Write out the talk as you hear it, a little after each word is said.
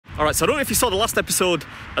Alright, so I don't know if you saw the last episode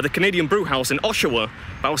of the Canadian Brew House in Oshawa,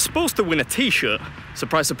 but I was supposed to win a t-shirt.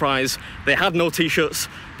 Surprise, surprise, they had no t-shirts,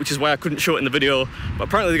 which is why I couldn't show it in the video, but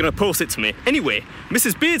apparently they're going to post it to me. Anyway,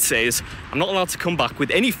 Mrs. Beard says I'm not allowed to come back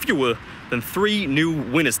with any fewer than 3 new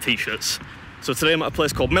winners t-shirts. So today I'm at a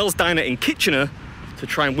place called MEL'S Diner in Kitchener to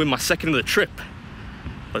try and win my second of the trip.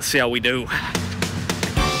 Let's see how we do.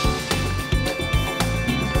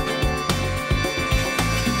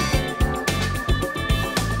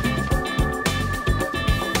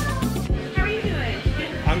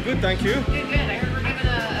 Good, thank you. Good. I heard we're giving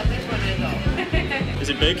a big one a go. Is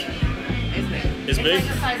it big? It's big. It's big?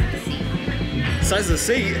 Like the size of the seat. The size of the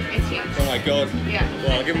seat? It's huge. Oh my god. Yeah.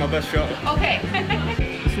 Well, I'll give it my best shot. Okay.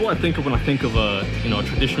 This is what I think of when I think of a, a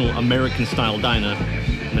traditional American style diner.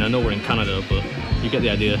 I mean, I know we're in Canada, but you get the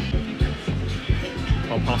idea.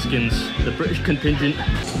 Bob Hoskins, the British contingent.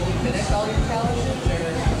 Finish all your challenges,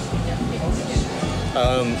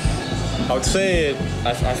 I would say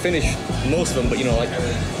I finished most of them, but like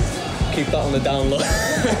keep that on the down low.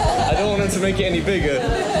 I don't want them to make it any bigger,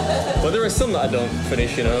 but there are some that I don't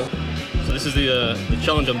finish, So this is the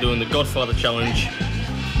challenge I'm doing, the Godfather challenge.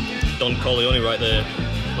 Don Corleone right there.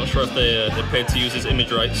 Not sure if they paid to use his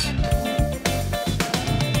image rights.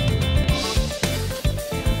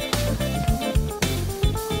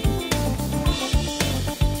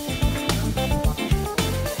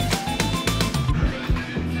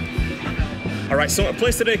 Alright, so a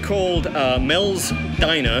place today called MEL'S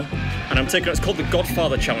Diner, and I'm taking it's called the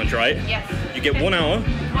Godfather Challenge, right? Yes. You get 1 hour.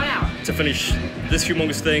 1 hour. To finish this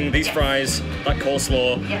humongous thing, these fries, that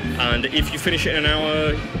coleslaw, and if you finish it in an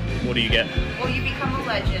hour, what do you get? Well, you become a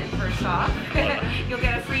legend, first off. You'll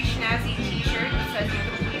get a free snazzy t-shirt that says you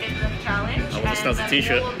completed the challenge. I want a snazzy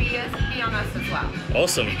t-shirt. And will be on us as well.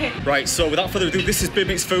 Awesome. Right, so without further ado, this is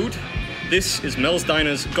BeardMeatsFood. This is MEL'S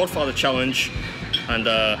Diner's Godfather Challenge. And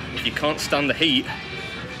if you can't stand the heat,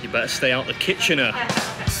 you better stay out the Kitchener.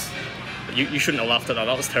 You shouldn't have laughed at that,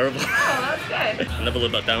 that was terrible. Oh, that's good. I never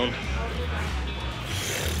lived that down.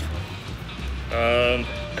 I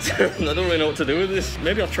don't really know what to do with this.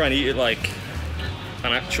 Maybe I'll try and eat it like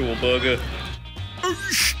an actual burger.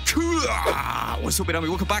 What's up, everybody?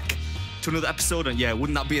 Welcome back to another episode, and yeah,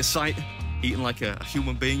 wouldn't that be a sight? Eating like a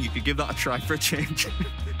human being, you could give that a try for a change.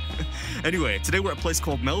 Anyway, today we're at a place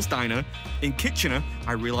called MEL'S Diner in Kitchener.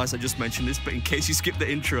 I realize I just mentioned this, but in case you skipped the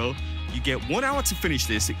intro, you get 1 hour to finish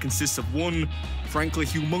this. It consists of one, frankly,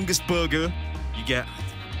 humongous burger. You get,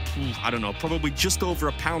 I don't know, probably just over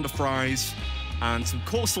a pound of fries and some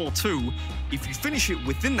coleslaw too. If you finish it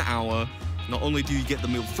within the hour, not only do you get the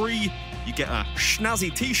meal free, you get a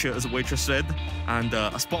snazzy t-shirt, as the waitress said, and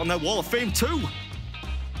a spot on their wall of fame too.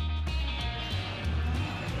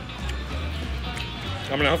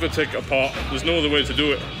 I'm gonna have to take it apart. There's no other way to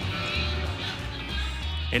do it.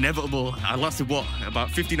 Inevitable. I lasted, what,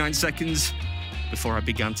 about 59 seconds before I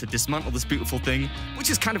began to dismantle this beautiful thing, which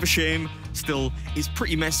is kind of a shame. Still, it's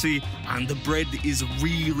pretty messy, and the bread is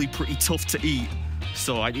really pretty tough to eat.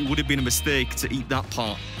 So it would have been a mistake to eat that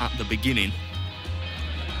part at the beginning.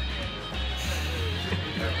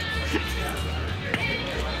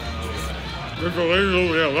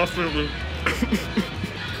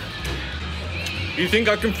 You think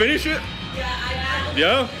I can finish it?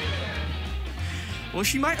 Yeah? Well,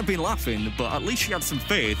 she might have been laughing, but at least she had some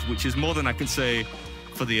faith, which is more than I can say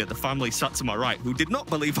for the family sat to my right, who did not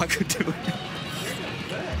believe I could do it.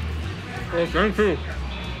 Well, thank you.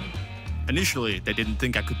 Initially, they didn't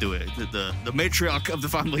think I could do it. The matriarch of the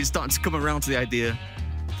family is starting to come around to the idea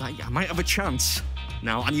that I might have a chance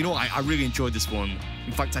now. And I really enjoyed this one.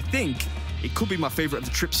 In fact, I think it could be my favorite of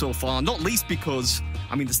the trip so far, not least because,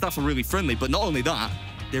 the staff are really friendly, but not only that,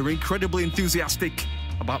 they're incredibly enthusiastic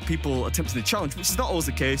about people attempting the challenge, which is not always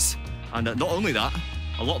the case. And not only that,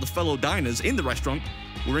 a lot of the fellow diners in the restaurant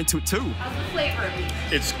were into it too. How's the flavor of these?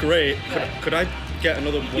 It's great. Could I get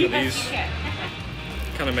another one of these? You can.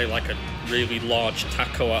 Kind of made like a really large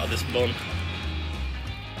taco out of this bun.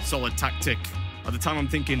 Solid tactic. At the time I'm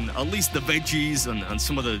thinking at least the veggies and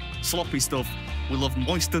some of the sloppy stuff will have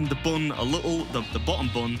moistened the bun a little, the bottom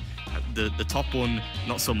bun. The top one,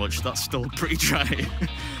 not so much. That's still pretty dry.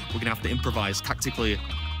 We're gonna have to improvise tactically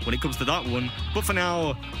when it comes to that one. But for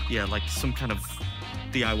now, yeah, like some kind of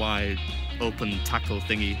DIY open taco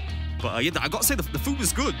thingy. But yeah, I gotta say the food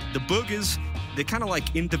was good. The burgers, they're kind of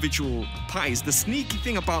like individual pies. The sneaky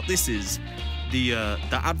thing about this is the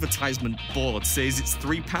advertisement board says it's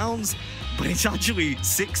 £3, but it's actually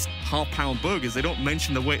 6 half-pound burgers. They don't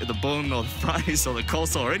mention the weight of the bun or the fries or the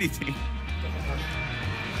coleslaw or anything.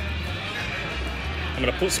 I'm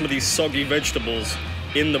gonna put some of these soggy vegetables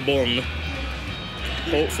in the bun.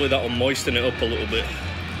 Hopefully that'll moisten it up a little bit.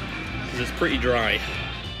 because it's pretty dry.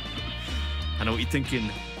 I know what you're thinking.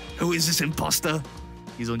 Who is this imposter?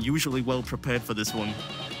 He's unusually well prepared for this one.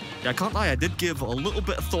 Yeah, I can't lie, I did give a little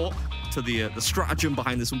bit of thought to the stratagem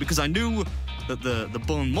behind this one, because I knew that the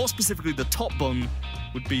bun, more specifically the top bun,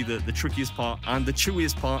 would be the trickiest part and the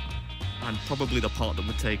chewiest part, and probably the part that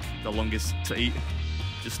would take the longest to eat.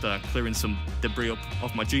 Just clearing some debris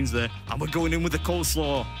off my jeans there. And we're going in with the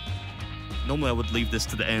coleslaw. Normally I would leave this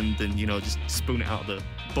to the end and, you know, just spoon it out of the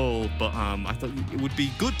bowl, but I thought it would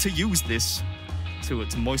be good to use this to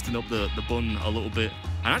moisten up the bun a little bit.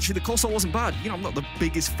 And actually the coleslaw wasn't bad. You know, I'm not the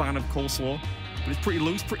biggest fan of coleslaw, but it's pretty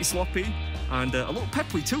loose, pretty sloppy, and a little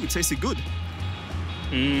peppery too. It tasted good.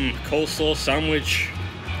 Coleslaw sandwich.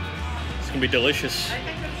 It's gonna be delicious. I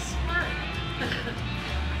think it's smart.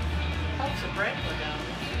 Helps the bread go down.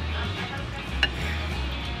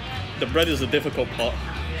 The bread is the difficult part.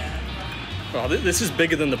 Yeah. Oh, this is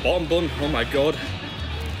bigger than the bottom bun. Oh my god.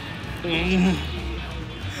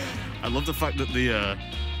 I love the fact that the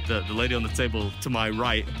lady on the table to my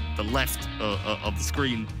right, the left of the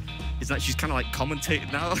screen, is that she's kind of like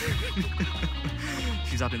commentating now.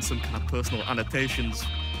 She's adding some kind of personal annotations.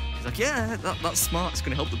 She's like, yeah, that's smart. It's going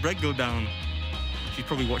to help the bread go down. She's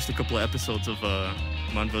probably watched a couple of episodes of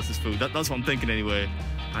Man vs. Food. That's what I'm thinking anyway.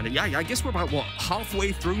 And yeah, I guess we're about, what,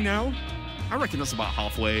 halfway through now? I reckon that's about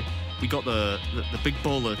halfway. We got the big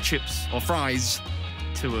bowl of chips or fries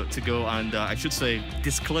to go, and I should say,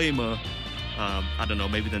 disclaimer, I don't know,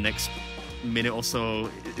 maybe the next minute or so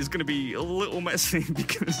is going to be a little messy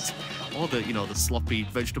because all the, you know, the sloppy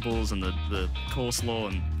vegetables and the coleslaw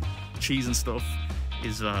and cheese and stuff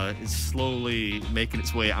is slowly making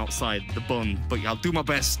its way outside the bun. But yeah, I'll do my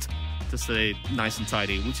best to stay nice and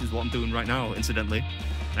tidy, which is what I'm doing right now, incidentally.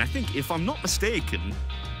 And I think, if I'm not mistaken,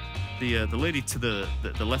 the lady to the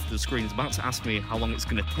left of the screen is about to ask me how long it's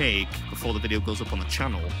going to take before the video goes up on the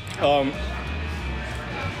channel.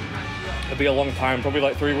 It'll be a long time, probably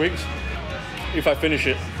like 3 weeks, if I finish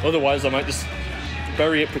it. Otherwise, I might just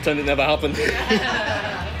bury it, pretend it never happened.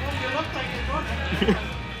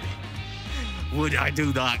 Would I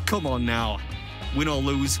do that? Come on now. Win or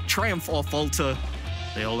lose, triumph or falter,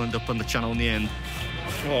 they all end up on the channel in the end.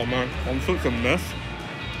 Oh man, I'm such a mess.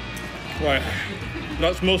 Right,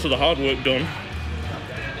 that's most of the hard work done.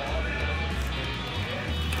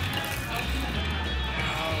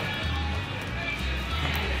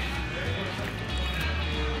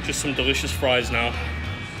 Just some delicious fries now.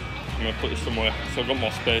 I'm gonna put this somewhere so I've got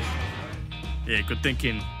more space. Yeah, good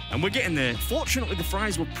thinking. And we're getting there. Fortunately, the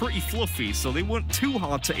fries were pretty fluffy, so they weren't too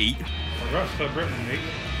hard to eat. Congrats for Britain, mate.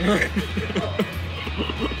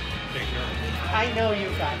 I know you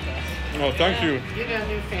got this. Oh, thank you. You got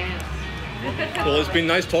new fans. Well, it's been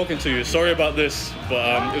nice talking to you. Sorry about this,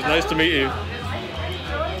 but it was nice to meet you.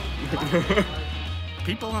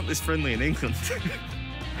 People aren't this friendly in England.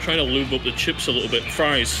 Trying to lube up the chips a little bit.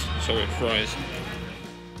 Fries. Sorry, fries.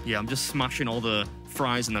 Yeah, I'm just smashing all the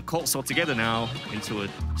fries and the coleslaw together now into a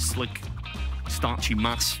slick, starchy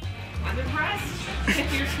mass. I'm impressed. You're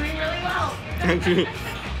doing really well. Thank you.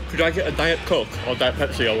 Could I get a Diet Coke or Diet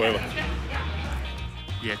Pepsi or whatever?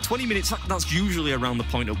 Yeah, 20 minutes, that's usually around the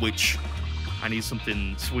point at which I need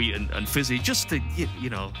something sweet and fizzy just to, you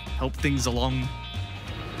know, help things along.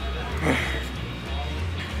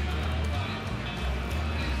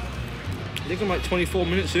 I think I'm like 24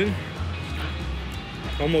 minutes in.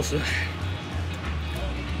 Almost there.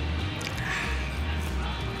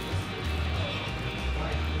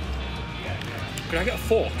 Could I get a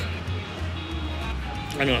fork?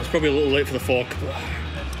 I know, it's probably a little late for the fork, but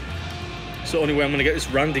it's the only way I'm gonna get this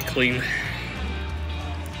randy clean.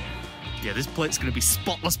 Yeah, this plate's gonna be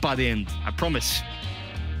spotless by the end, I promise.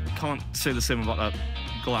 Can't say the same about that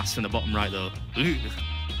glass in the bottom right though. Ugh.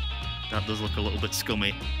 That does look a little bit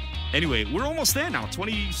scummy. Anyway, we're almost there now,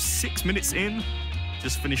 26 minutes in.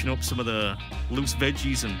 Just finishing up some of the loose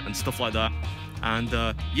veggies and stuff like that. And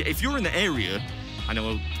yeah, if you're in the area, I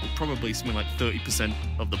know probably something like 30%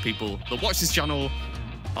 of the people that watch this channel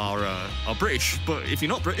are British. But if you're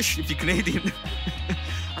not British, if you're Canadian,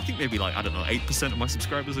 I think maybe like, I don't know, 8% of my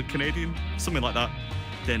subscribers are Canadian, something like that.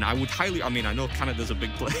 Then I would highly, I mean, I know Canada's a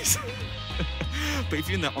big place. But if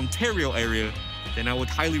you're in the Ontario area, then I would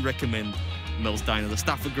highly recommend MEL'S Diner. The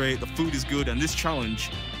staff are great, the food is good, and this challenge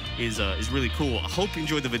is really cool. I hope you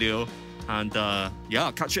enjoyed the video, and yeah,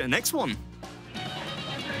 I'll catch you in the next one.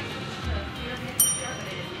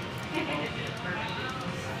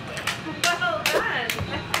 Well done.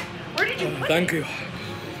 Where did you put Thank it? you.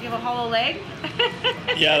 You have a hollow leg?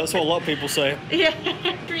 Yeah, that's what a lot of people say. Yeah.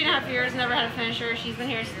 3.5 years, never had a finisher. She's been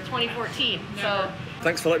here since 2014. So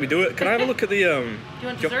Thanks for letting me do it. Can I have a look at the Do you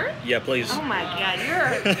want dessert? Yeah, please. Oh my god,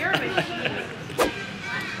 you're a machine.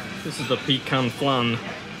 This is the pecan flan,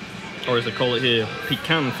 or as they call it here,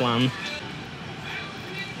 pecan flan.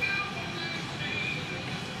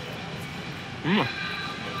 Mmm.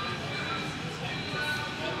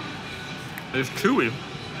 It's chewy,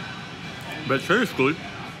 but it tastes good.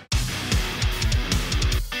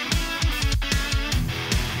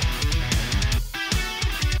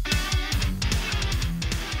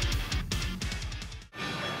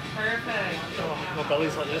 Perfect. Oh, my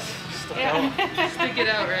belly's like this. Stuck out. Yeah. Stick it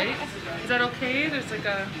out, right? Is that okay? There's like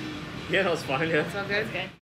a... Yeah, that's fine, yeah. It's all good? Good.